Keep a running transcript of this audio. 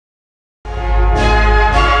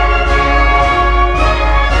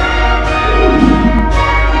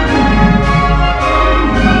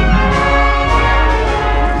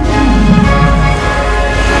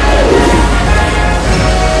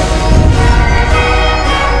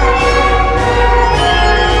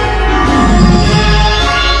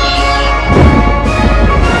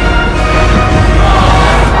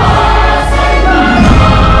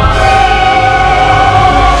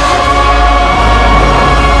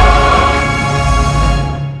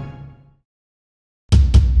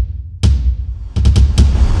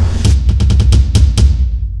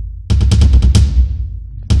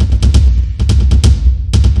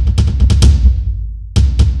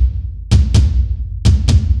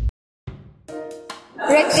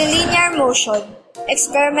Rectilinear motion.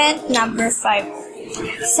 Experiment number 5.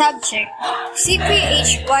 Subject: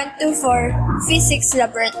 CPH 124 Physics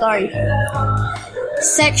Laboratory.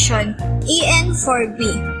 Section EN4B.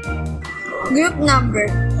 Group number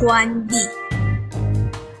 1B.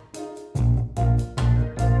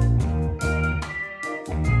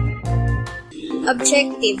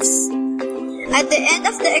 Objectives: at the end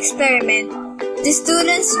of the experiment, the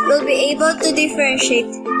students will be able to differentiate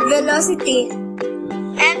velocity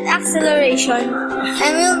and acceleration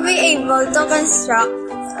and will be able to construct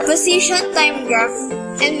position time graph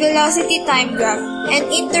and velocity time graph and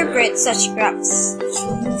interpret such graphs.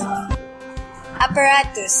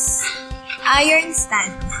 Apparatus: iron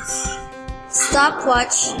stand,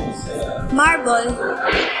 stopwatch, marble,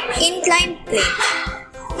 inclined plane,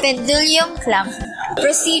 pendulum clamp.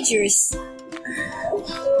 Procedures: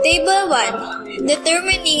 Table 1.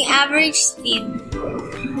 Determining average speed.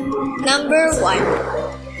 Number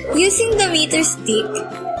 1. Using the meter stick,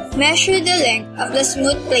 measure the length of the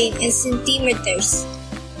smooth plane in centimeters.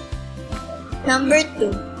 Number 2.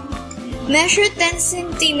 Measure 10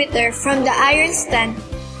 cm from the iron stand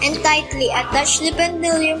and tightly attach the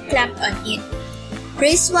pendulum clamp on it.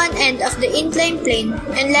 Raise one end of the inclined plane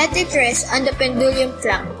and let it rest on the pendulum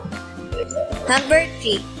clamp. Number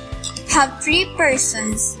 3. Have 3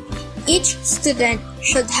 persons. Each student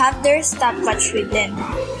should have their stopwatch with them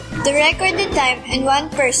to record the time and one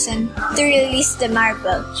person to release the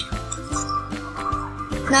marble.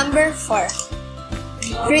 Number 4.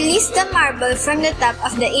 Release the marble from the top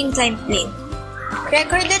of the inclined plane.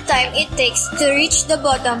 Record the time it takes to reach the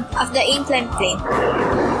bottom of the inclined plane.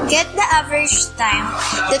 Get the average time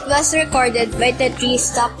that was recorded by the 3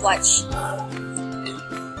 stopwatch.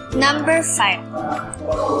 Number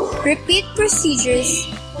 5. Repeat procedures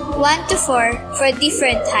 1 to 4 for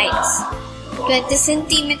different heights: 20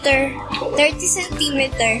 cm, 30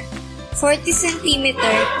 cm, 40 cm,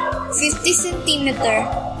 50 cm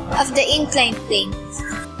of the inclined plane.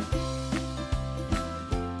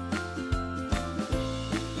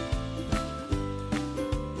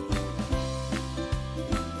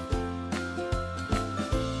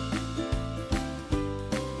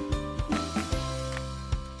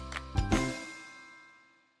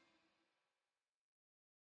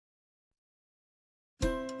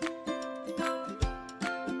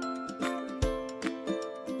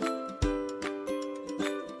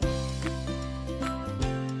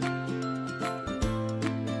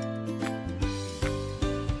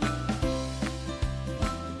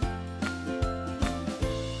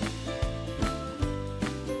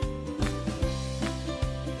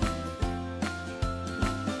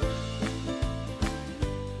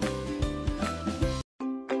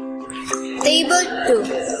 Table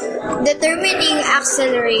 2. Determining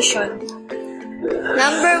acceleration.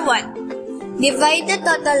 Number 1. Divide the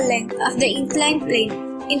total length of the inclined plane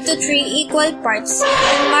into 3 equal parts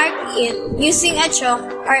and mark it using a chalk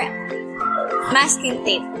or masking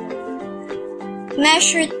tape.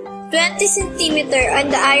 Measure 20 cm on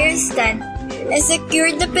the iron stand and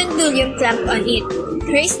secure the pendulum clamp on it.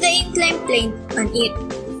 Raise the inclined plane on it.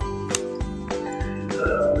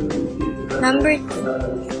 Number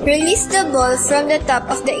 2. Release the ball from the top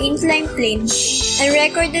of the inclined plane and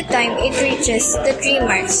record the time it reaches the 3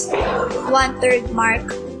 marks, 1/3 mark,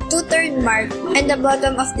 2/3 mark, and the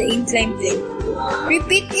bottom of the inclined plane.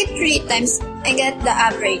 Repeat it 3 times and get the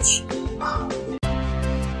average.